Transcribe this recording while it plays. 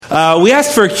We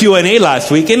asked for a Q&A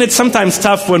last week, and it's sometimes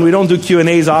tough when we don't do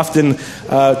Q&As often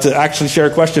to actually share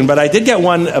a question, but I did get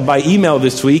one by email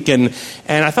this week, and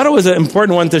I thought it was an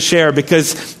important one to share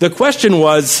because the question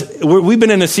was, we've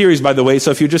been in a series, by the way,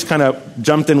 so if you just kind of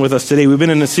jumped in with us today, we've been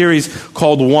in a series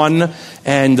called One,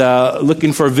 and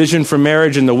looking for a vision for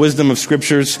marriage and the wisdom of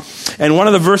Scriptures. And one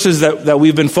of the verses that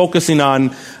we've been focusing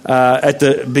on at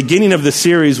the beginning of the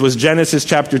series was Genesis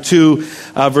chapter 2,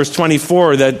 verse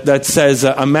 24, that says,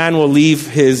 a man will leave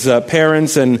his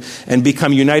parents and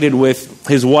become united with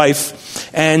his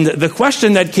wife. And the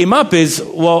question that came up is,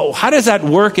 well, how does that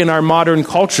work in our modern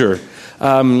culture?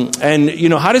 And,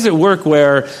 how does it work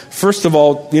where, first of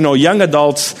all, young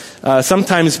adults,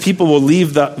 sometimes people will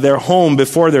leave their home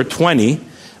before they're 20,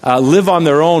 live on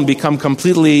their own, become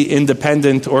completely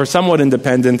independent or somewhat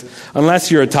independent,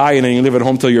 unless you're Italian and you live at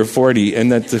home till you're 40.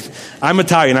 And I'm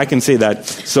Italian, I can say that.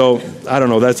 So, I don't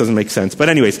know, that doesn't make sense. But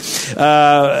anyways,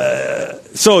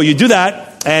 so you do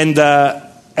that, and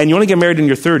you only get married in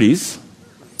your 30s.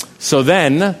 So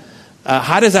then,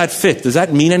 how does that fit? Does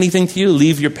that mean anything to you?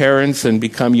 Leave your parents and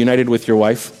become united with your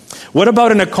wife? What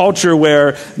about in a culture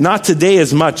where, not today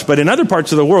as much, but in other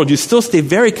parts of the world, you still stay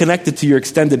very connected to your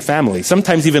extended family,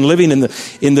 sometimes even living in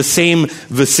the same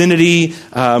vicinity.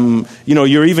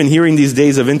 You're even hearing these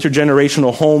days of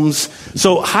intergenerational homes.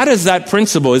 So how does that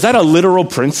principle, is that a literal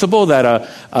principle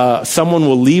that someone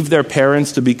will leave their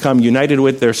parents to become united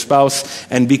with their spouse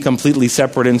and be completely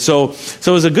separate? And so it's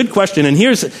a good question. And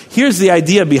here's the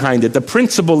idea behind it. The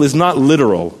principle is not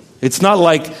literal. It's not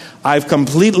like I've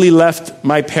completely left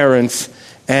my parents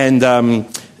and,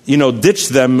 ditched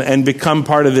them and become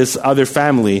part of this other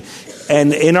family.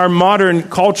 And in our modern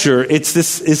culture,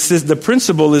 the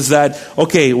principle is that,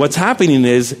 okay, what's happening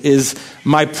is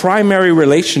my primary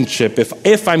relationship,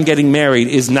 if I'm getting married,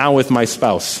 is now with my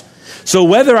spouse. So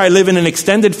whether I live in an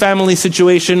extended family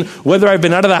situation, whether I've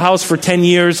been out of the house for 10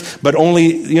 years, but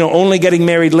only getting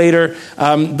married later,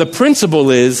 the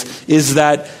principle is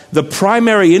that the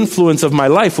primary influence of my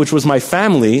life, which was my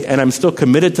family, and I'm still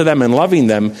committed to them and loving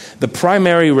them, the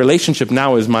primary relationship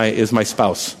now is my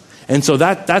spouse. And so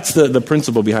that's the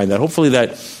principle behind that. Hopefully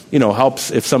that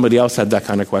helps if somebody else had that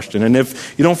kind of question. And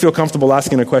if you don't feel comfortable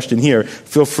asking a question here,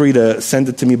 feel free to send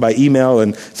it to me by email.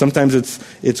 And sometimes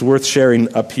it's worth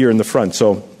sharing up here in the front.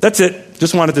 So that's it.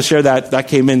 Just wanted to share that. That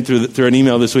came in through an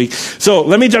email this week. So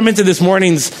let me jump into this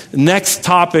morning's next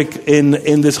topic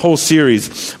in this whole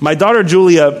series. My daughter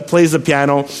Julia plays the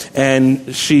piano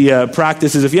and she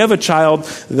practices. If you have a child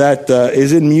that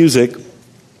is in music,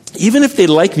 even if they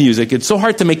like music, it's so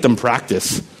hard to make them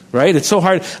practice, right? It's so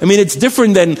hard. I mean, it's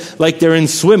different than like they're in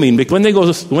swimming.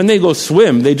 Because when they go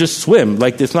swim, they just swim.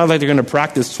 Like it's not like they're going to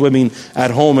practice swimming at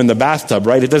home in the bathtub,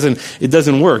 right? It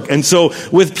doesn't work. And so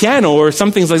with piano or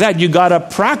some things like that, you gotta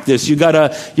practice. You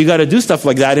gotta do stuff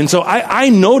like that. And so I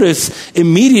notice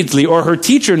immediately, or her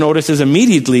teacher notices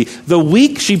immediately, the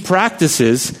week she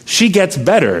practices, she gets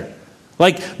better.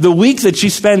 Like the week that she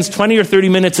spends 20 or 30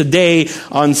 minutes a day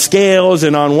on scales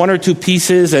and on one or two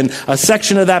pieces and a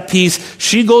section of that piece,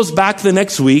 she goes back the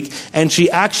next week and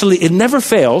it never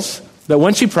fails that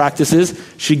when she practices,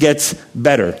 she gets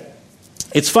better.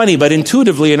 It's funny, but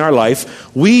intuitively in our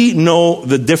life, we know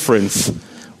the difference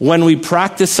when we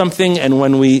practice something and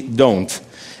when we don't.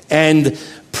 And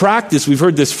practice, we've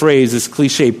heard this phrase, this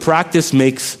cliche, practice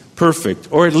makes perfect,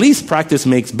 or at least practice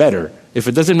makes better. If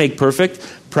it doesn't make perfect,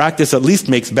 practice at least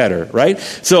makes better, right?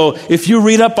 So if you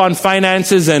read up on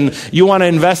finances and you want to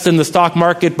invest in the stock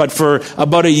market, but for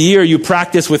about a year you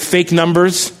practice with fake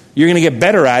numbers, you're going to get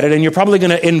better at it, and you're probably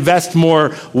going to invest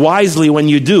more wisely when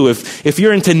you do. If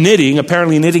you're into knitting,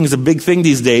 apparently knitting is a big thing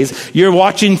these days, you're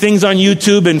watching things on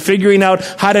YouTube and figuring out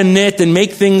how to knit and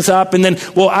make things up, and then,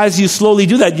 as you slowly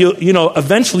do that,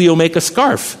 eventually you'll make a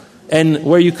scarf. And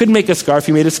where you could make a scarf,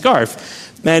 you made a scarf.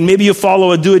 And maybe you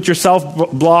follow a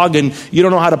do-it-yourself blog and you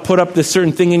don't know how to put up this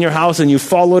certain thing in your house, and you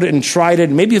followed it and tried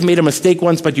it. Maybe you've made a mistake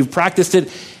once, but you've practiced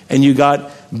it and you got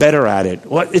better at it.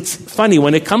 Well, it's funny,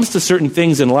 when it comes to certain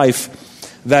things in life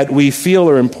that we feel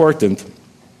are important,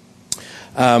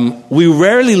 we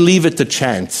rarely leave it to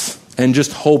chance and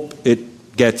just hope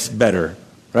it gets better,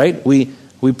 right? We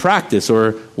practice,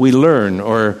 or we learn,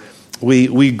 or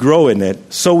we grow in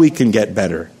it so we can get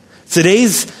better.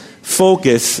 Today's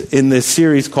focus in this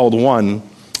series called One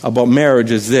about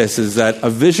marriage is that a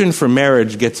vision for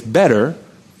marriage gets better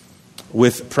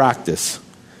with practice.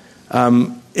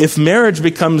 If marriage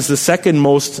becomes the second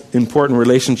most important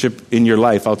relationship in your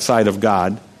life outside of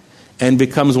God and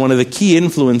becomes one of the key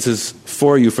influences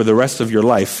for you for the rest of your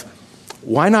life,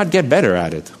 why not get better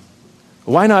at it?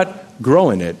 Why not grow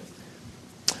in it?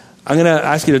 I'm going to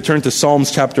ask you to turn to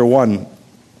Psalms chapter 1.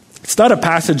 It's not a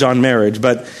passage on marriage,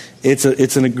 but it's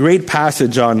a great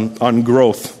passage on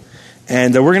growth.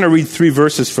 And we're going to read 3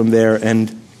 verses from there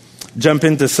and jump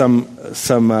into some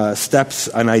steps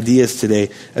and ideas today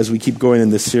as we keep going in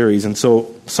this series. And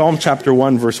so Psalm chapter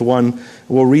 1, verse 1,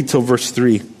 we'll read till verse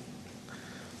 3.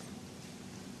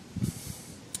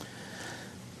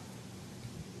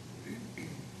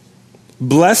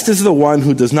 Blessed is the one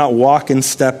who does not walk in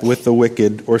step with the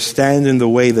wicked, or stand in the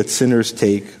way that sinners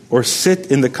take, or sit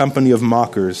in the company of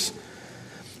mockers,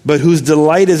 but whose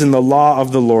delight is in the law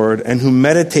of the Lord, and who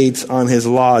meditates on his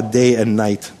law day and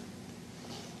night.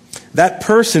 That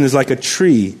person is like a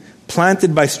tree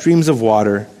planted by streams of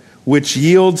water, which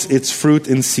yields its fruit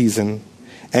in season,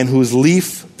 and whose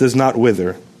leaf does not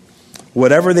wither.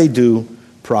 Whatever they do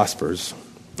prospers.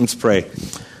 Let's pray.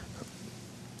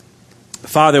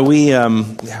 Father, we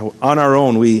on our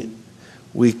own, we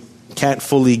can't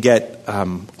fully get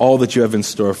all that you have in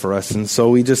store for us. And so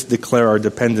we just declare our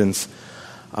dependence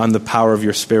on the power of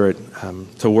your Spirit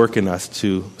to work in us,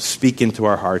 to speak into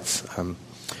our hearts.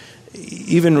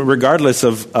 Even regardless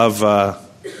of our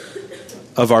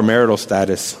marital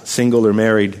status, single or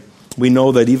married, we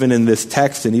know that even in this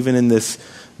text and even in these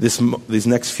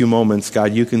next few moments,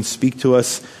 God, you can speak to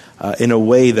us in a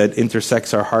way that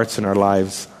intersects our hearts and our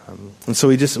lives. And so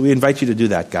we invite you to do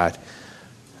that, God.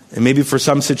 And maybe for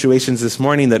some situations this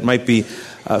morning that might be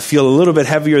feel a little bit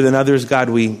heavier than others, God,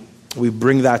 we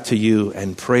bring that to you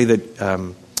and pray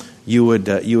that you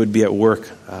would be at work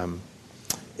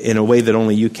in a way that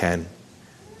only you can.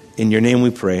 In your name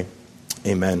we pray.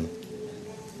 Amen.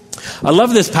 I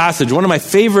love this passage. One of my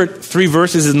favorite 3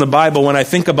 verses in the Bible when I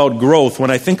think about growth, when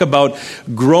I think about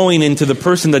growing into the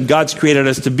person that God's created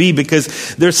us to be,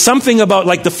 because there's something about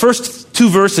like the first 2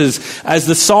 verses as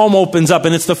the psalm opens up,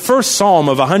 and it's the first psalm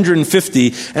of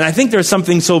 150, and I think there's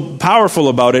something so powerful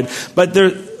about it, but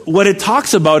what it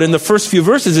talks about in the first few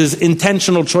verses is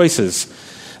intentional choices.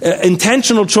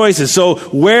 Intentional choices. So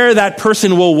where that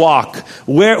person will walk,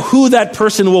 who that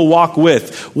person will walk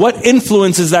with, what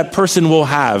influences that person will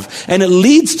have. And it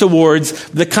leads towards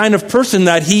the kind of person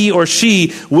that he or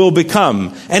she will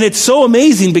become. And it's so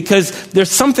amazing because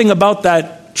there's something about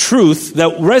that truth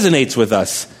that resonates with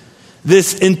us.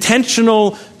 This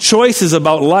intentional choices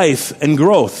about life and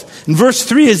growth. And verse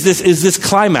 3 is this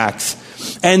climax.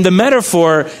 And the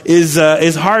metaphor is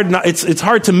hard. It's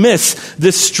hard to miss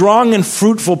this strong and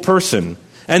fruitful person.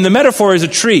 And the metaphor is a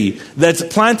tree that's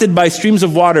planted by streams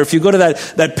of water. If you go to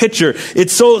that picture,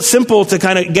 it's so simple to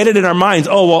kind of get it in our minds.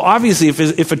 Oh, well, obviously,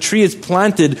 if a tree is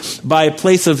planted by a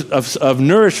place of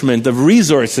nourishment, of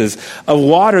resources, of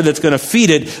water that's going to feed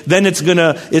it, then it's going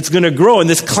to grow. And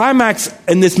this climax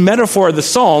and this metaphor of the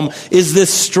psalm is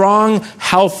this strong,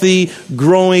 healthy,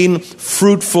 growing,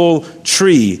 fruitful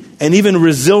tree, and even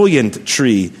resilient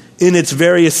tree in its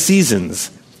various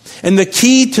seasons. And the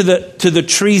key to the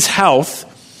tree's health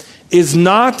is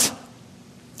not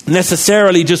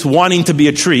necessarily just wanting to be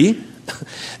a tree.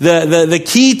 The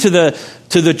key to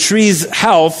the tree's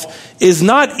health is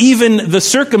not even the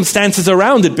circumstances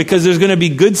around it, because there's going to be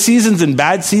good seasons and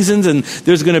bad seasons, and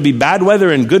there's going to be bad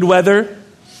weather and good weather.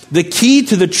 The key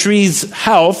to the tree's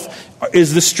health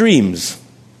is the streams.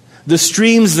 The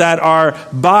streams that are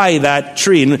by that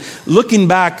tree. And looking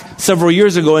back several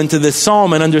years ago into this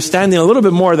psalm and understanding a little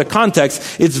bit more of the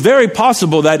context, it's very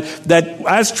possible that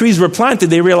as trees were planted,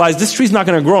 they realized this tree's not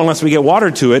going to grow unless we get water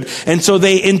to it. And so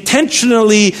they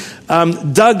intentionally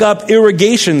dug up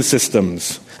irrigation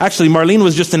systems. Actually, Marlene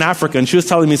was just in Africa, and she was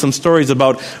telling me some stories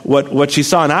about what she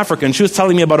saw in Africa. And she was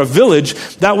telling me about a village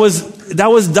that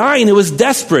was dying. It was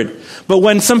desperate. But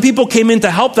when some people came in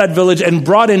to help that village and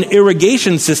brought in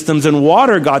irrigation systems and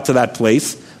water got to that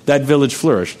place, that village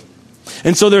flourished.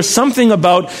 And so there's something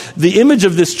about the image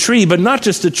of this tree, but not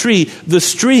just the tree, the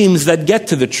streams that get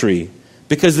to the tree.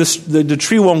 Because the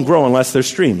tree won't grow unless there's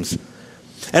streams.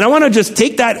 And I want to just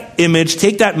take that image,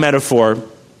 take that metaphor,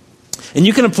 and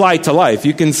you can apply it to life.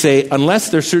 You can say,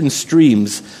 unless there's certain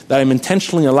streams that I'm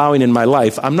intentionally allowing in my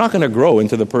life, I'm not going to grow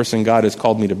into the person God has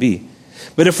called me to be.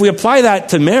 But if we apply that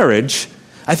to marriage,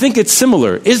 I think it's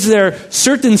similar. Is there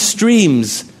certain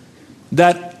streams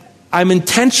that I'm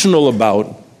intentional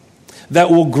about that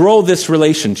will grow this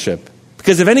relationship?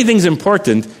 Because if anything's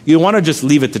important, you don't want to just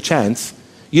leave it to chance.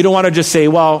 You don't want to just say,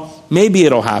 well, maybe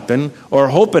it'll happen, or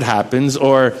hope it happens,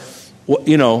 or,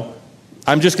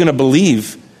 I'm just going to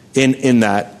believe in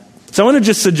that. So I want to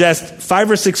just suggest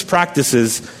 5 or 6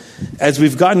 practices as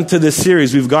we've gotten to this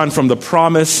series. We've gone from the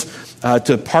promise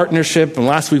to partnership, and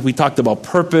last week we talked about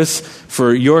purpose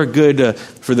for your good,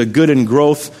 for the good and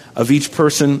growth of each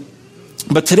person.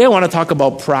 But today I want to talk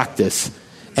about practice,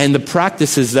 and the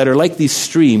practices that are like these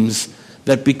streams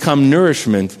that become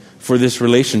nourishment for this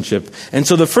relationship. And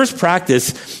so the first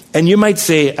practice, and you might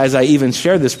say, as I even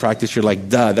share this practice, you're like,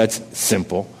 duh, that's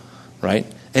simple, right?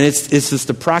 And it's just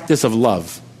the practice of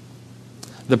love.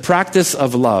 The practice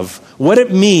of love. What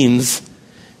it means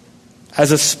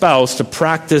as a spouse to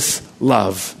practice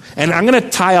love. And I'm going to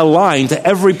tie a line to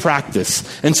every practice.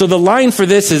 And so the line for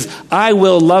this is, I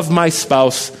will love my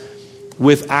spouse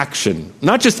with action.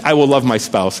 Not just I will love my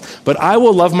spouse, but I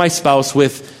will love my spouse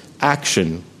with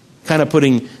action. Kind of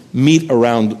putting meat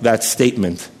around that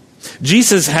statement.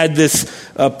 Jesus had this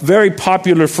very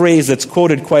popular phrase that's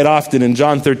quoted quite often in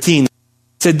John 13. He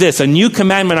said this, a new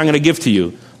commandment I'm going to give to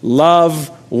you. Love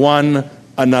one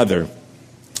another.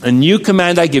 A new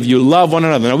command I give you, love one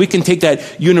another. Now we can take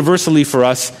that universally for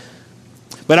us,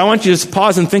 but I want you to just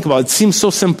pause and think about it. It seems so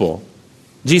simple.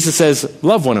 Jesus says,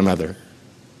 love one another.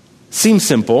 Seems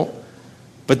simple,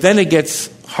 but then it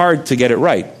gets hard to get it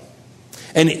right.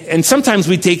 And sometimes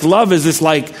we take love as this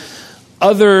like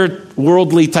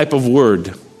otherworldly type of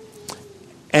word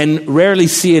and rarely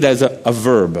see it as a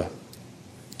verb.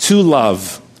 To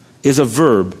love is a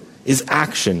verb, is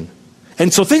action.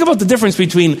 And so think about the difference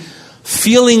between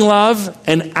feeling love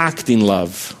and acting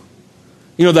love.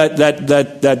 You know,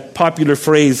 that popular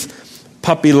phrase,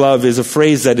 puppy love, is a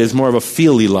phrase that is more of a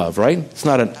feely love, right? It's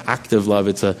not an active love.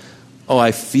 It's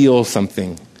I feel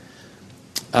something.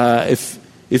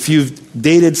 If you've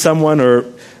dated someone or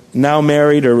now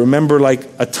married, or remember like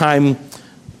a time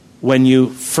when you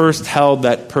first held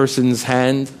that person's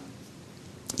hand,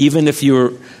 even if you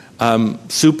were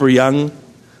super young,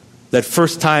 that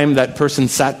first time that person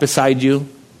sat beside you,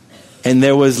 and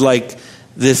there was like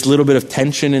this little bit of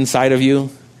tension inside of you, and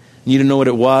you didn't know what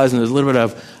it was, and there was a little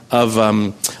bit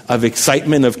of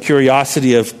excitement, of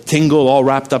curiosity, of tingle all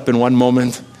wrapped up in one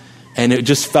moment. And it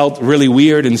just felt really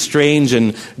weird and strange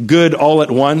and good all at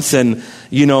once. And,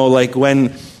 like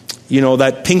when,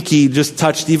 that pinky just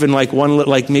touched even like one,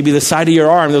 like maybe the side of your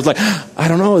arm, it was like, I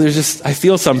don't know, I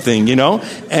feel something,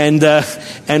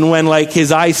 And when like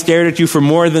his eyes stared at you for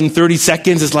more than 30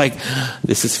 seconds, it's like,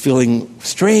 this is feeling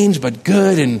strange but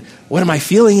good. And what am I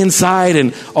feeling inside?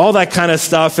 And all that kind of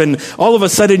stuff. And all of a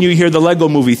sudden you hear the Lego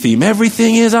movie theme.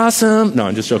 Everything is awesome. No,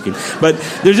 I'm just joking. But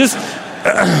there's just...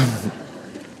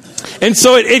 And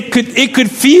so it could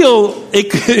feel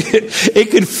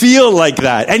like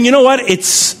that. And you know what?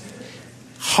 It's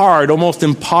hard, almost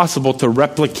impossible to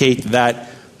replicate that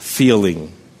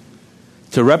feeling.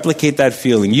 To replicate that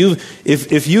feeling.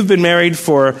 If you've been married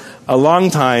for a long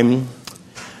time,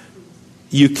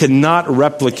 you cannot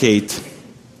replicate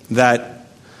that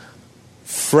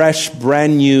fresh,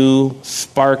 brand new,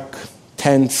 spark,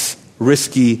 tense,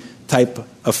 risky type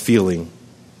of feeling.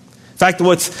 In fact,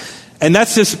 and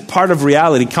that's just part of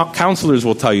reality. Counselors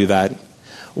will tell you that.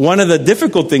 One of the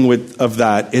difficult things of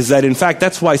that is that, in fact,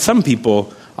 that's why some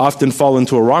people often fall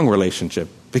into a wrong relationship,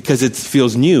 because it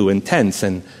feels new and tense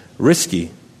and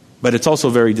risky, but it's also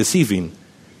very deceiving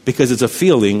because it's a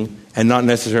feeling and not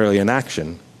necessarily an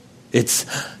action.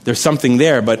 There's something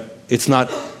there, but it's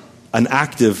not an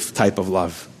active type of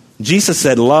love. Jesus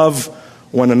said, love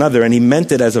one another, and he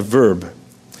meant it as a verb.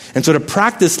 And so to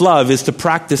practice love is to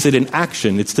practice it in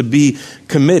action. It's to be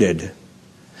committed.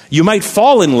 You might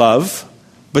fall in love,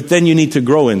 but then you need to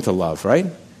grow into love, right?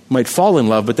 You might fall in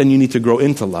love, but then you need to grow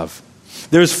into love.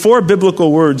 There's 4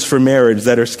 biblical words for marriage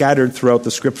that are scattered throughout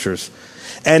the scriptures.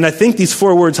 And I think these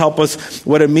 4 words help us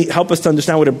to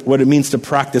understand what it means to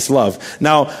practice love.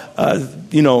 Now,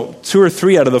 2 or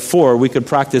 3 out of the 4 we could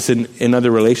practice in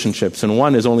other relationships, and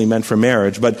 1 is only meant for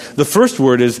marriage. But the first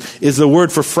word is the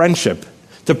word for friendship.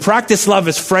 To practice love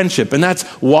is friendship, and that's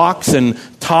walks and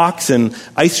talks and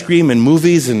ice cream and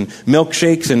movies and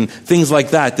milkshakes and things like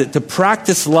that. To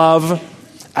practice love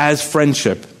as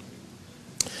friendship.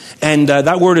 And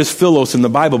that word is philos in the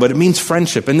Bible, but it means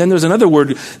friendship. And then there's another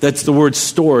word that's the word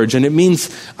storge, and it means,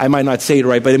 I might not say it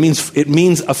right, but it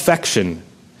means affection.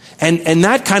 And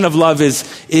that kind of love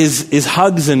is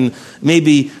hugs and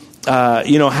maybe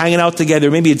hanging out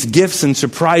together. Maybe it's gifts and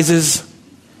surprises.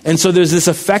 And so there's this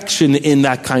affection in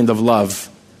that kind of love.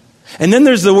 And then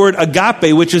there's the word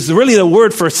agape, which is really the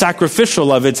word for sacrificial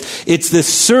love. It's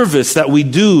this service that we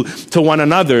do to one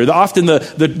another. Often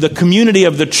the community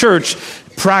of the church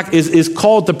is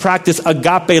called to practice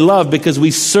agape love because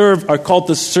we are called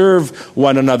to serve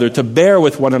one another, to bear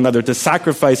with one another, to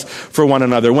sacrifice for one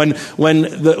another. When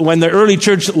the early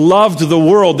church loved the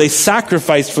world, they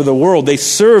sacrificed for the world. They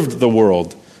served the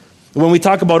world. When we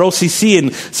talk about OCC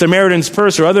and Samaritan's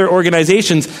Purse or other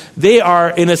organizations, they are,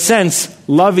 in a sense,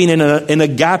 loving in an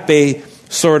agape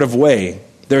sort of way.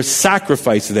 There's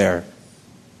sacrifice there.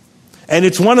 And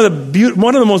it's one of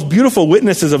the most beautiful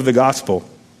witnesses of the gospel.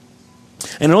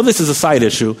 And I know this is a side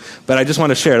issue, but I just want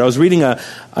to share it. I was reading an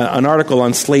article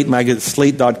on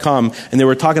Slate.com, and they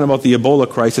were talking about the Ebola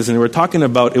crisis, and they were talking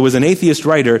about, it was an atheist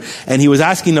writer, and he was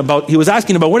asking about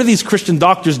what are these Christian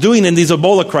doctors doing in these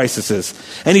Ebola crises?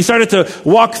 And he started to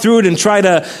walk through it and try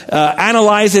to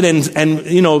analyze it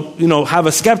and have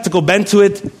a skeptical bent to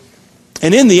it.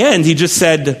 And in the end, he just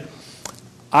said,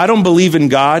 I don't believe in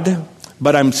God,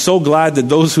 but I'm so glad that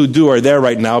those who do are there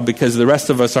right now, because the rest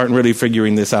of us aren't really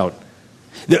figuring this out.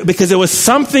 Because there was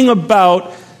something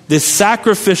about this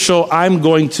sacrificial, I'm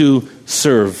going to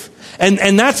serve.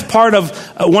 And that's part of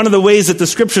one of the ways that the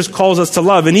scriptures calls us to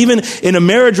love. And even in a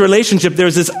marriage relationship,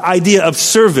 there's this idea of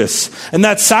service. And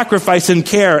that's sacrifice and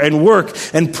care and work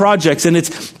and projects. And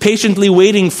it's patiently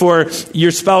waiting for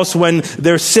your spouse when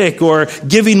they're sick, or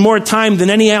giving more time than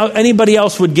anybody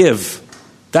else would give.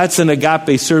 That's an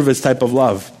agape service type of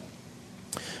love.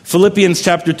 Philippians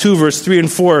chapter 2, verse 3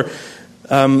 and 4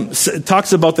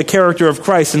 talks about the character of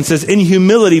Christ and says, in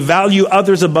humility, value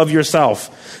others above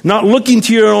yourself, not looking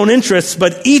to your own interests,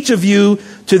 but each of you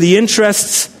to the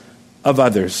interests of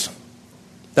others.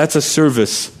 That's a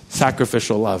service,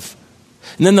 sacrificial love.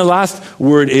 And then the last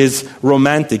word is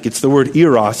romantic. It's the word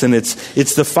eros, and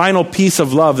it's the final piece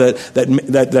of love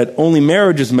that only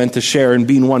marriage is meant to share in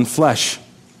being one flesh.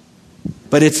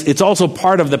 But it's also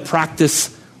part of the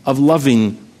practice of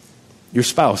loving your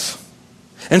spouse.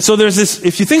 And so there's this,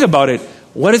 if you think about it,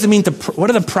 what does it mean what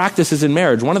are the practices in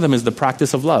marriage? One of them is the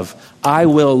practice of love. I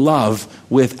will love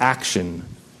with action.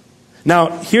 Now,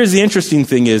 here's the interesting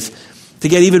thing is, to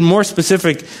get even more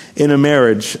specific in a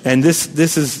marriage, and this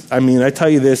is, I tell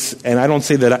you this, and I don't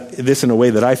say this in a way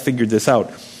that I figured this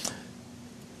out,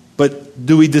 but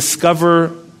do we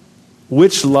discover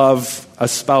which love a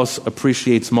spouse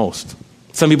appreciates most?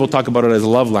 Some people talk about it as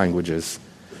love languages,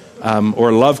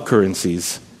 or love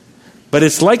currencies. But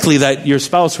it's likely that your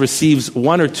spouse receives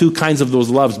one or two kinds of those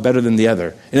loves better than the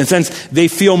other. In a sense, they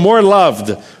feel more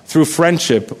loved through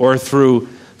friendship or through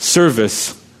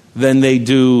service than they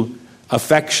do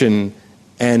affection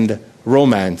and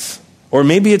romance. Or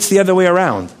maybe it's the other way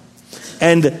around.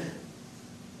 And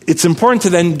it's important to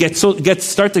then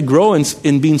start to grow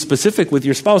in being specific with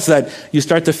your spouse, that you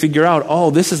start to figure out,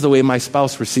 oh, this is the way my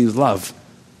spouse receives love.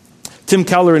 Tim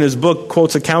Keller in his book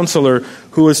quotes a counselor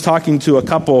who was talking to a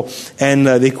couple, and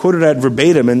they quoted that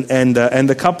verbatim, and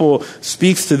the couple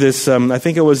speaks to this, I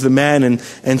think it was the man,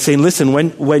 and saying, listen,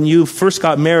 when you first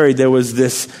got married, there was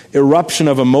this eruption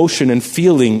of emotion and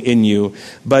feeling in you,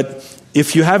 but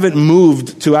if you haven't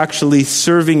moved to actually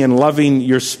serving and loving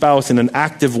your spouse in an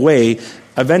active way,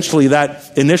 eventually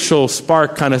that initial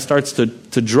spark kind of starts to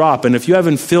drop. And if you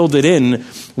haven't filled it in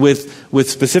with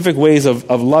specific ways of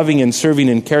loving and serving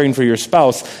and caring for your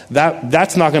spouse,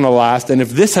 that's not going to last. And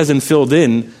if this hasn't filled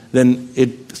in, then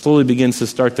it slowly begins to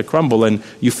start to crumble, and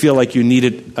you feel like you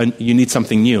need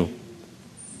something new.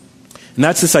 And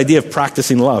that's this idea of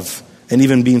practicing love and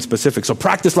even being specific. So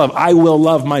practice love. I will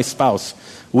love my spouse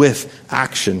with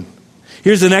action.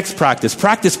 Here's the next practice.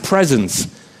 Practice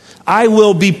presence. I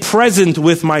will be present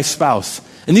with my spouse.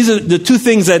 And these are the two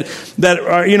things that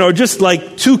are, just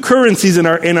like two currencies in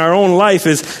our own life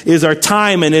is our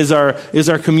time and is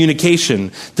our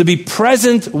communication. To be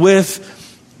present with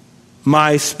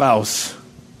my spouse.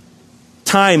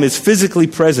 Time is physically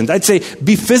present. I'd say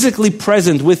be physically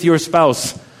present with your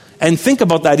spouse. And think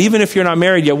about that, even if you're not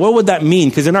married yet. What would that mean?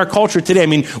 Because in our culture today,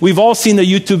 we've all seen the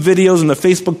YouTube videos and the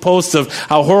Facebook posts of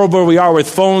how horrible we are with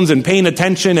phones and paying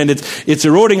attention, and it's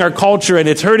eroding our culture and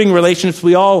it's hurting relationships.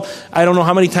 I don't know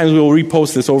how many times we will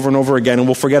repost this over and over again, and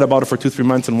we'll forget about it for 2-3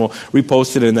 months, and we'll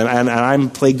repost it, and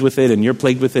I'm plagued with it, and you're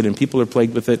plagued with it, and people are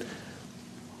plagued with it.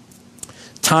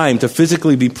 Time to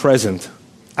physically be present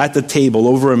at the table,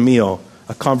 over a meal,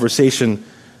 a conversation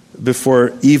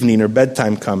before evening or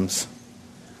bedtime comes.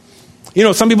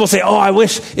 Some people say, I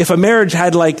wish if a marriage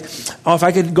had if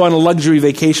I could go on a luxury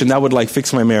vacation, that would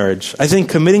fix my marriage. I think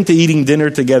committing to eating dinner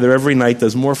together every night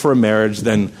does more for a marriage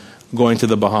than going to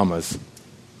the Bahamas.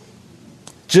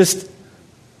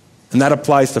 And that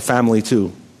applies to family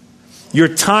too. Your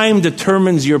time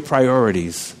determines your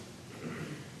priorities.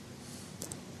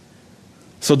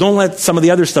 So don't let some of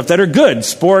the other stuff that are good,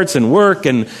 sports and work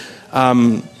and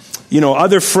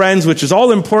other friends, which is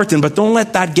all important, but don't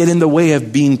let that get in the way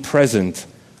of being present,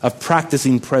 of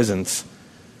practicing presence.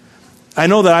 I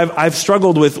know that I've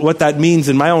struggled with what that means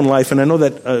in my own life, and I know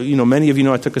that many of you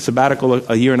know I took a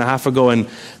sabbatical a year and a half ago, and I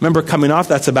remember coming off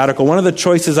that sabbatical, one of the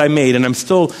choices I made, and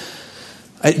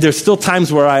there's still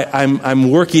times where I'm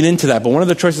working into that, but one of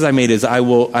the choices I made is I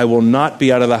will not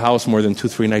be out of the house more than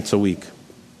 2-3 nights a week.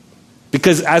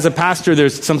 Because as a pastor,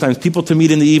 there's sometimes people to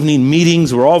meet in the evening,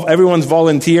 meetings, everyone's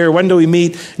volunteer. When do we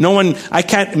meet? I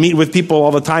can't meet with people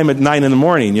all the time at 9 in the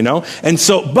morning, And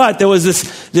so, but there was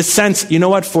this sense, you know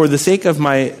what, for the sake of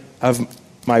my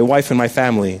wife and my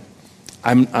family,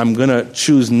 I'm going to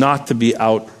choose not to be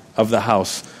out of the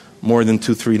house more than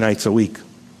 2-3 nights a week.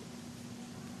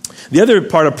 The other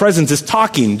part of presence is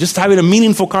talking, just having a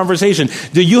meaningful conversation.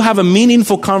 Do you have a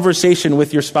meaningful conversation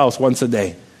with your spouse once a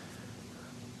day?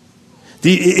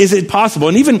 Is it possible?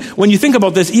 And even when you think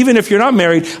about this, even if you're not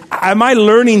married, am I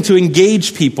learning to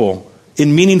engage people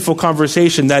in meaningful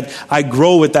conversation that I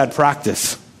grow with that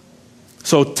practice?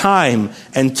 So time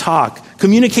and talk.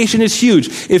 Communication is huge.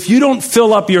 If you don't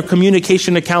fill up your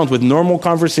communication account with normal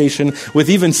conversation,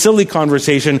 with even silly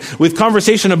conversation, with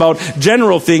conversation about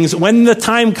general things, when the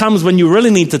time comes when you really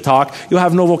need to talk, you'll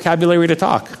have no vocabulary to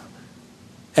talk.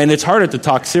 And it's harder to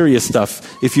talk serious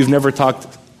stuff if you've never talked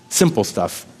simple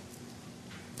stuff.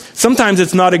 Sometimes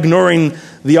it's not ignoring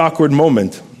the awkward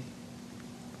moment.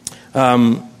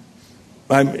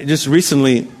 Just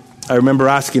recently, I remember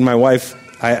asking my wife,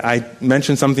 I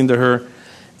mentioned something to her,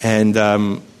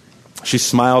 and she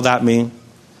smiled at me,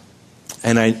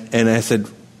 and I said,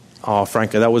 "Oh,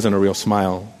 Franca, that wasn't a real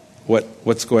smile.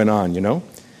 What's going on,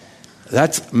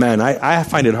 I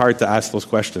find it hard to ask those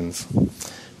questions,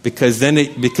 because then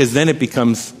it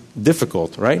becomes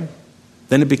difficult, right?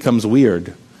 Then it becomes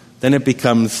weird. Then it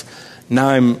becomes, now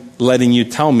I'm letting you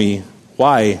tell me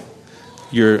why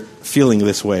you're feeling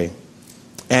this way.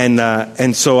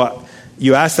 And so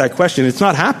you ask that question. It's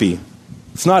not happy.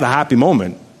 It's not a happy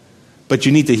moment. But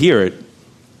you need to hear it.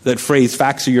 That phrase,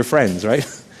 facts are your friends, right?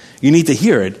 You need to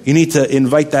hear it. You need to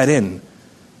invite that in.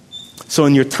 So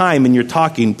in your time, in your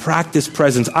talking, practice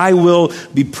presence. I will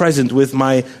be present with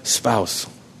my spouse.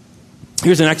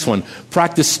 Here's the next one.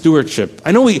 Practice stewardship.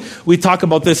 I know we talk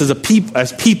about this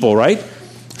as people, right?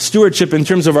 Stewardship in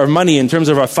terms of our money, in terms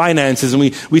of our finances. And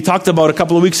we talked about a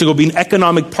couple of weeks ago being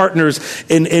economic partners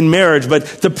in marriage. But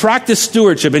to practice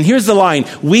stewardship, and here's the line.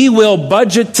 We will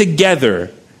budget together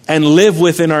and live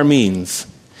within our means.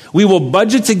 We will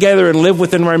budget together and live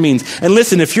within our means. And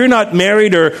listen, if you're not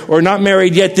married or not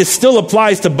married yet, this still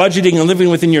applies to budgeting and living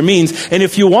within your means. And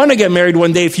if you want to get married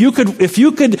one day, if you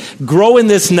could grow in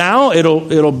this now,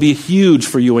 it'll be huge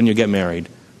for you when you get married.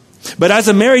 But as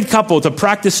a married couple, to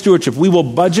practice stewardship, we will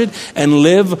budget and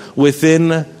live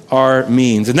within our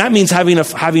means. And that means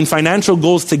having financial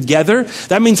goals together.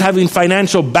 That means having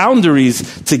financial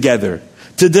boundaries together.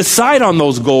 To decide on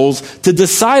those goals, to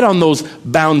decide on those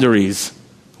boundaries.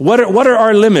 What are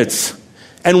our limits?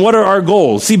 And what are our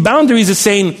goals? See, boundaries is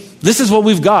saying, this is what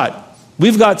we've got.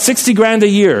 We've got 60 grand a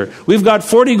year. We've got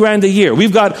 40 grand a year.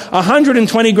 We've got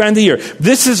 120 grand a year.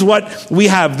 This is what we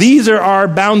have. These are our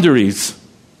boundaries.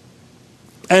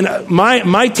 And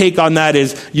my take on that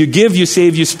is, you give, you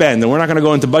save, you spend. And we're not going to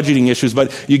go into budgeting issues,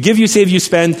 but you give, you save, you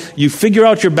spend. You figure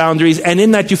out your boundaries. And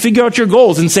in that, you figure out your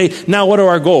goals and say, now what are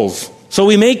our goals? So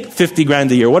we make 50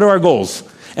 grand a year. What are our goals?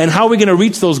 And how are we going to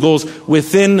reach those goals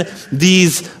within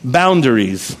these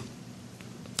boundaries?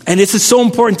 And this is so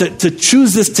important to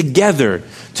choose this together,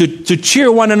 to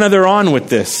cheer one another on with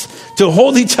this, to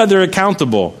hold each other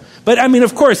accountable. But I mean,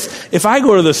 of course, if I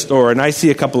go to the store and I see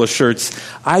a couple of shirts,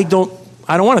 I don't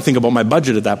want to think about my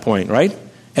budget at that point, right?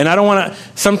 And I don't want to,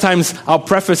 sometimes I'll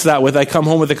preface that with, I come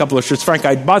home with a couple of shirts. Frank,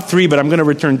 I bought 3, but I'm going to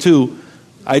return 2.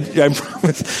 I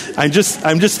promise. I'm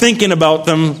just thinking about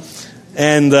them,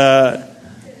 and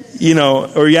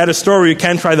or you're at a store where you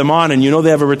can't try them on, and they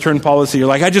have a return policy. You're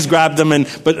like, I just grabbed them,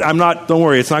 but I'm not. Don't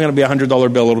worry, it's not going to be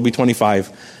 $100 bill. It'll be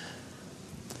 $25.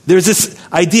 There's this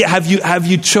idea. Have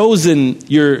you chosen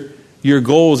your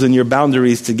goals and your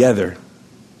boundaries together?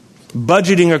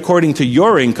 Budgeting according to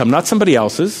your income, not somebody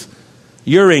else's.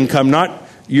 Your income, not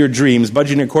your dreams.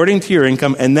 Budgeting according to your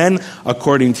income, and then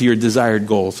according to your desired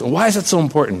goals. And why is that so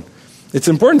important? It's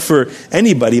important for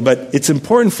anybody, but it's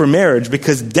important for marriage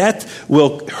because debt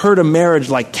will hurt a marriage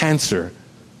like cancer.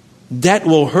 Debt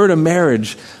will hurt a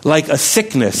marriage like a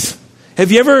sickness. Have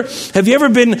you ever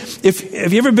been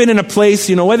in a place,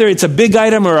 whether it's a big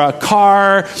item or a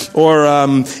car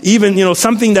or even,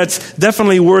 something that's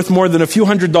definitely worth more than a few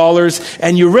 $100s,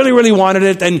 and you really, really wanted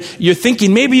it, and you're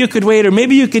thinking maybe you could wait, or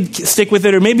maybe you could stick with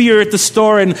it, or maybe you're at the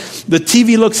store and the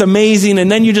TV looks amazing,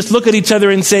 and then you just look at each other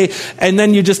and say, and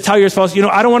then you just tell your spouse,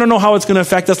 I don't want to know how it's going to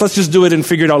affect us. Let's just do it and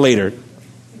figure it out later.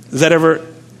 Is that ever?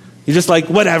 You're just like,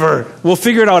 whatever. We'll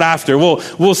figure it out after.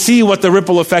 We'll see what the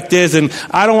ripple effect is, and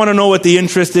I don't want to know what the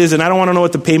interest is, and I don't want to know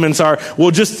what the payments are.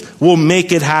 We'll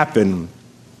make it happen.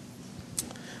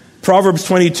 Proverbs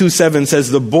 22:7 says,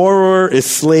 the borrower is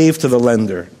slave to the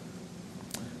lender,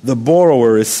 The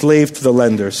borrower is slave to the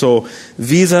lender. So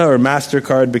Visa or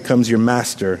MasterCard becomes your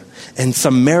master. And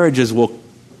some marriages will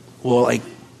like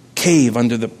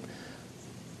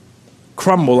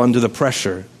crumble under the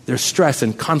pressure. There's stress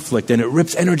and conflict, and it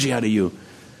rips energy out of you.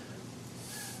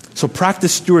 So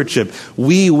practice stewardship.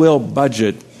 We will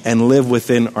budget and live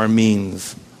within our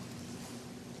means.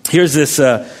 Here's this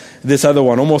other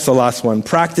one, almost the last one.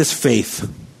 Practice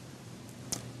faith.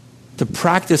 To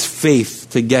practice faith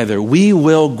together. We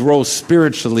will grow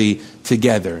spiritually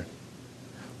together.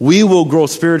 We will grow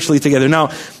spiritually together.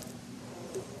 Now,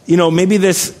 maybe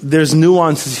there's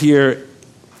nuances here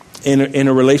in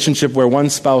a relationship where one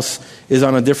spouse is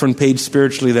on a different page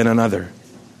spiritually than another.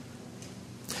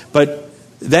 But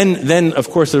then of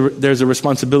course, there's a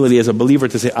responsibility as a believer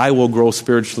to say, I will grow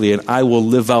spiritually and I will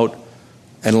live out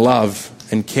and love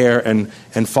and care and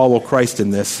follow Christ in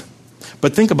this.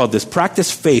 But think about this.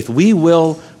 Practice faith. We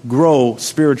will grow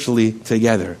spiritually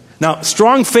together. Now,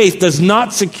 strong faith does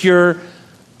not secure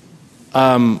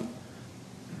a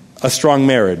strong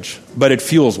marriage, but it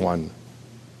fuels one.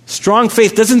 Strong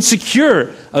faith doesn't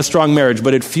secure a strong marriage,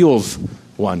 but it fuels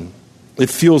one. It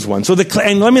fuels one. So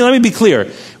and let me be clear.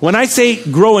 When I say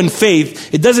grow in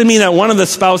faith, it doesn't mean that one of the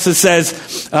spouses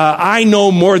says, I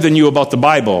know more than you about the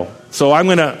Bible, so I'm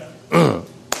going to...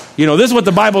 this is what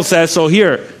the Bible says, so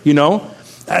here,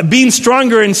 being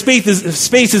stronger in faith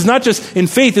is not just in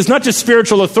faith, is not just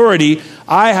spiritual authority.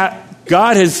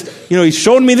 God has, He's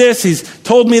shown me this, He's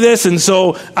told me this, and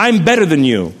so I'm better than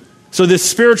you. So this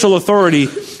spiritual authority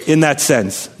in that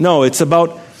sense. No, it's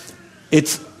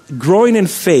growing in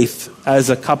faith as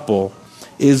a couple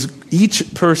is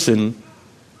each person,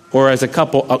 or as a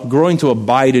couple, growing to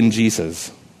abide in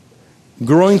Jesus.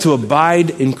 Growing to abide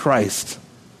in Christ.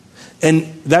 And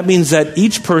that means that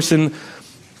each person,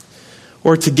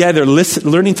 or together,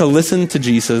 learning to listen to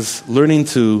Jesus, learning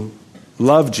to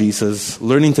love Jesus,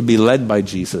 learning to be led by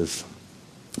Jesus.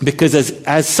 Because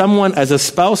as a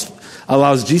spouse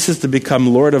allows Jesus to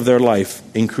become Lord of their life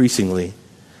increasingly,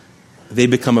 they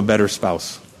become a better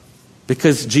spouse.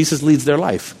 Because Jesus leads their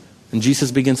life, and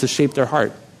Jesus begins to shape their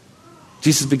heart.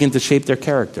 Jesus begins to shape their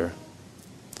character.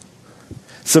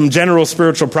 Some general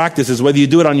spiritual practices, whether you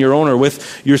do it on your own or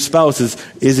with your spouse,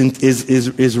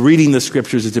 is reading the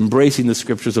Scriptures, it's embracing the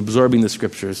Scriptures, absorbing the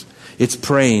Scriptures. It's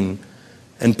praying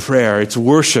and prayer. It's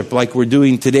worship like we're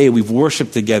doing today. We've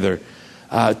worshiped together.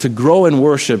 To grow in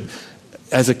worship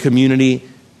as a community,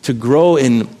 to grow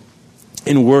in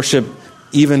worship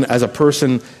even as a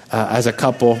person, as a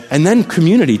couple, and then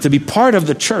community, to be part of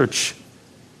the church,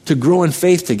 to grow in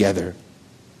faith together.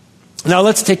 Now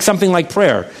let's take something like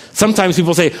prayer. Sometimes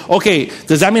people say, okay,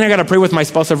 does that mean I got to pray with my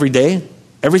spouse every day?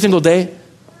 Every single day?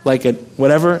 Like at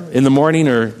whatever, in the morning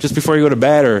or just before you go to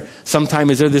bed, or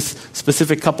sometime is there this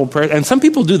specific couple prayer? And some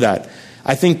people do that.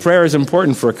 I think prayer is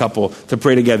important for a couple to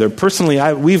pray together. Personally,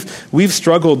 we've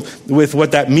struggled with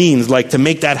what that means, like to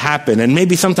make that happen. And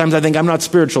maybe sometimes I think I'm not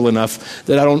spiritual enough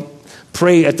that I don't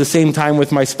pray at the same time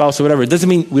with my spouse or whatever. It doesn't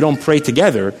mean we don't pray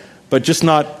together, but just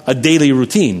not a daily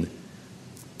routine.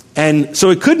 And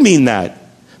so it could mean that.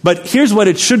 But here's what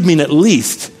it should mean at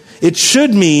least. It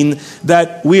should mean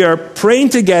that we are praying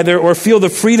together or feel the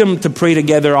freedom to pray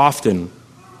together often.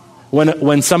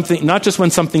 When something, not just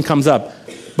when something comes up,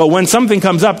 but when something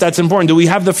comes up, that's important. Do we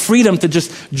have the freedom to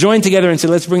just join together and say,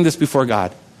 let's bring this before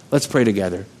God. Let's pray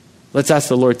together. Let's ask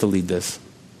the Lord to lead this.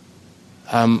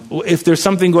 If there's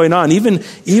something going on, even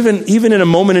in a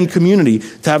moment in community,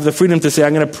 to have the freedom to say,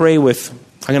 I'm going to pray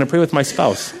with my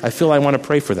spouse. I feel I want to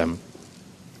pray for them.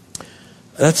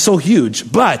 That's so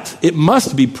huge. But it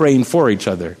must be praying for each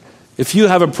other. If you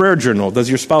have a prayer journal, does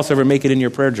your spouse ever make it in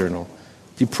your prayer journal?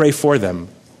 Do you pray for them?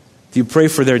 Do you pray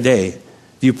for their day?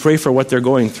 Do you pray for what they're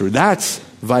going through? That's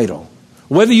vital.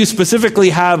 Whether you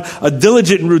specifically have a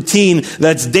diligent routine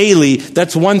that's daily,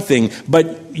 that's one thing.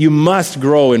 But you must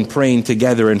grow in praying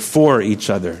together and for each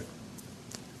other.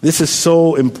 This is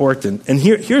so important. And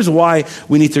here's why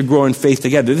we need to grow in faith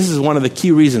together. This is one of the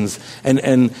key reasons.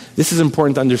 And this is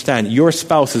important to understand. Your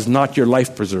spouse is not your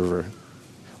life preserver.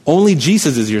 Only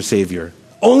Jesus is your Savior.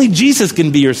 Only Jesus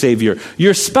can be your Savior.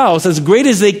 Your spouse, as great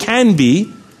as they can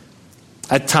be,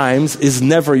 at times, is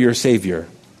never your Savior.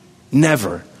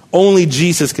 Never. Only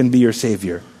Jesus can be your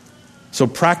Savior. So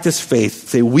practice faith.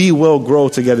 Say, we will grow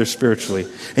together spiritually.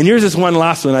 And here's this one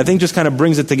last one. I think just kind of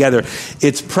brings it together.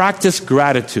 It's practice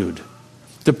gratitude.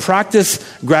 To practice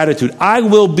gratitude. I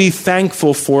will be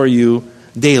thankful for you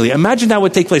daily. Imagine that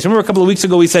would take place. Remember a couple of weeks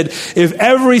ago we said, if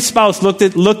every spouse looked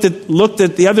at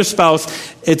the other spouse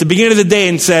at the beginning of the day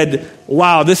and said,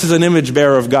 wow, this is an image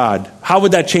bearer of God. How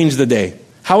would that change the day?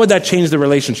 How would that change the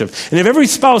relationship? And if every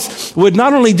spouse would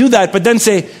not only do that, but then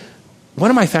say,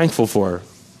 what am I thankful for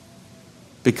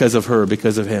because of her,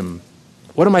 because of him?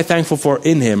 What am I thankful for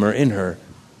in him or in her?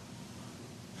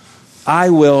 I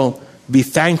will be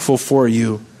thankful for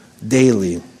you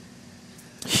daily.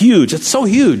 Huge. It's so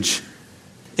huge.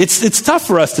 It's tough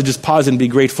for us to just pause and be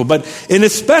grateful, and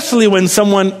especially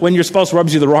when your spouse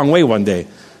rubs you the wrong way one day.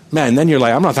 Man, then you're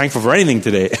like, I'm not thankful for anything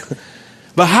today.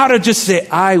 But how to just say,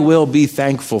 I will be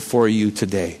thankful for you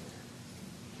today.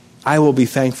 I will be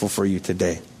thankful for you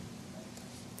today.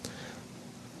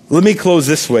 Let me close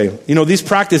this way. These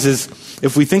practices,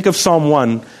 if we think of Psalm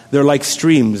 1, they're like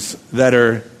streams that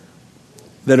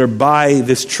are by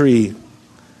this tree.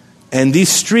 And these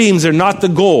streams are not the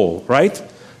goal, right?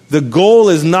 The goal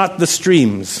is not the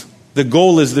streams. The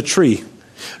goal is the tree.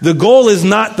 The goal is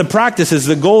not the practices.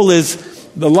 The goal is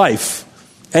the life.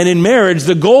 And in marriage,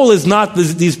 the goal is not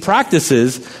these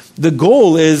practices. The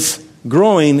goal is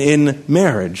growing in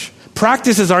marriage.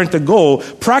 Practices aren't the goal.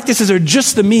 Practices are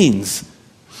just the means.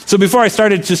 So before I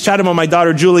started just chatting about my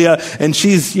daughter Julia, and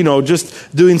she's,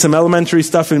 just doing some elementary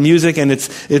stuff in music, and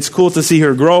it's cool to see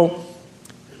her grow.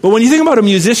 But when you think about a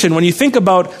musician, when you think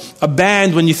about a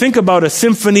band, when you think about a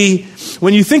symphony,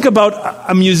 when you think about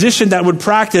a musician that would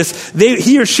practice,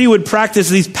 he or she would practice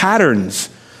these patterns.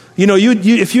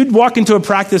 If you'd walk into a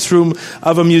practice room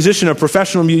of a musician, a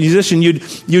professional musician, you'd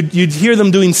hear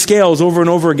them doing scales over and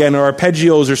over again, or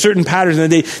arpeggios, or certain patterns,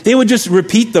 and they would just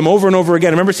repeat them over and over again.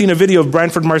 I remember seeing a video of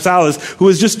Branford Marsalis, who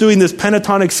was just doing this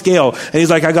pentatonic scale, and he's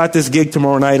like, I got this gig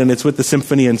tomorrow night, and it's with the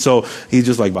symphony, and so he's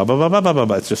just like, ba ba ba ba ba ba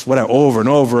ba. It's just whatever, over and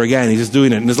over again. He's just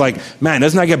doing it, and it's like, man,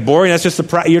 doesn't that get boring? That's just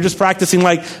you're just practicing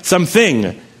like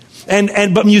something.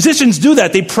 But musicians do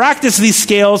that. They practice these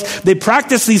scales, they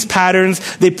practice these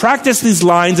patterns, they practice these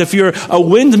lines. If you're a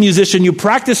wind musician, you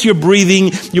practice your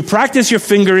breathing, you practice your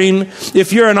fingering.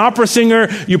 If you're an opera singer,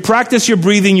 you practice your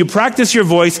breathing, you practice your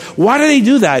voice. Why do they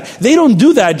do that? They don't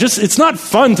do that. It's not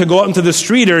fun to go out into the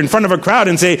street or in front of a crowd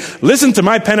and say, listen to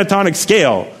my pentatonic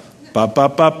scale. Ba, ba,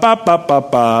 ba, ba, ba, ba,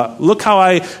 ba. Look how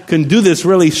I can do this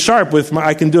really sharp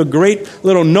I can do a great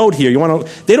little note here.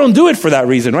 They don't do it for that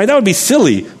reason, right? That would be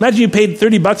silly. Imagine you paid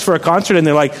 $30 for a concert and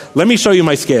they're like, let me show you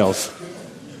my scales.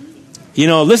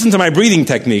 Listen to my breathing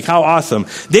technique. How awesome.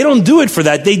 They don't do it for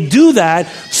that. They do that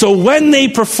so when they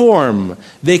perform,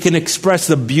 they can express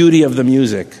the beauty of the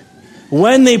music.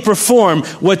 When they perform,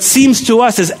 what seems to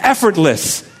us as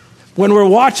effortless, when we're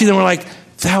watching them, we're like,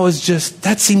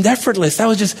 that seemed effortless. That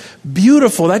was just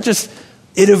beautiful. It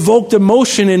evoked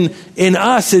emotion in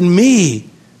us, in me.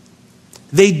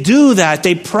 They do that.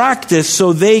 They practice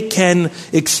so they can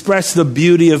express the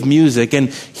beauty of music. And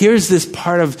here's this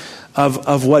part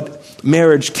of what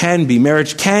marriage can be.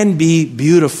 Marriage can be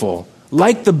beautiful.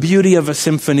 Like the beauty of a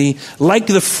symphony, like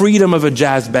the freedom of a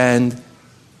jazz band,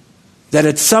 that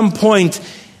at some point,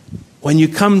 when you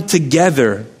come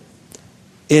together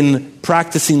in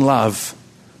practicing love,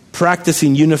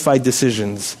 practicing unified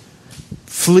decisions,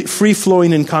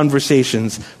 free-flowing in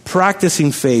conversations,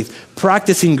 practicing faith,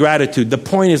 practicing gratitude. The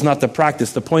point is not the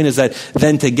practice. The point is that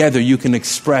then together you can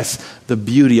express the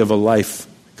beauty of a life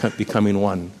becoming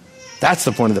one. That's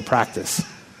the point of the practice.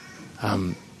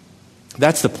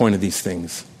 That's the point of these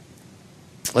things.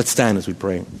 Let's stand as we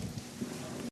pray.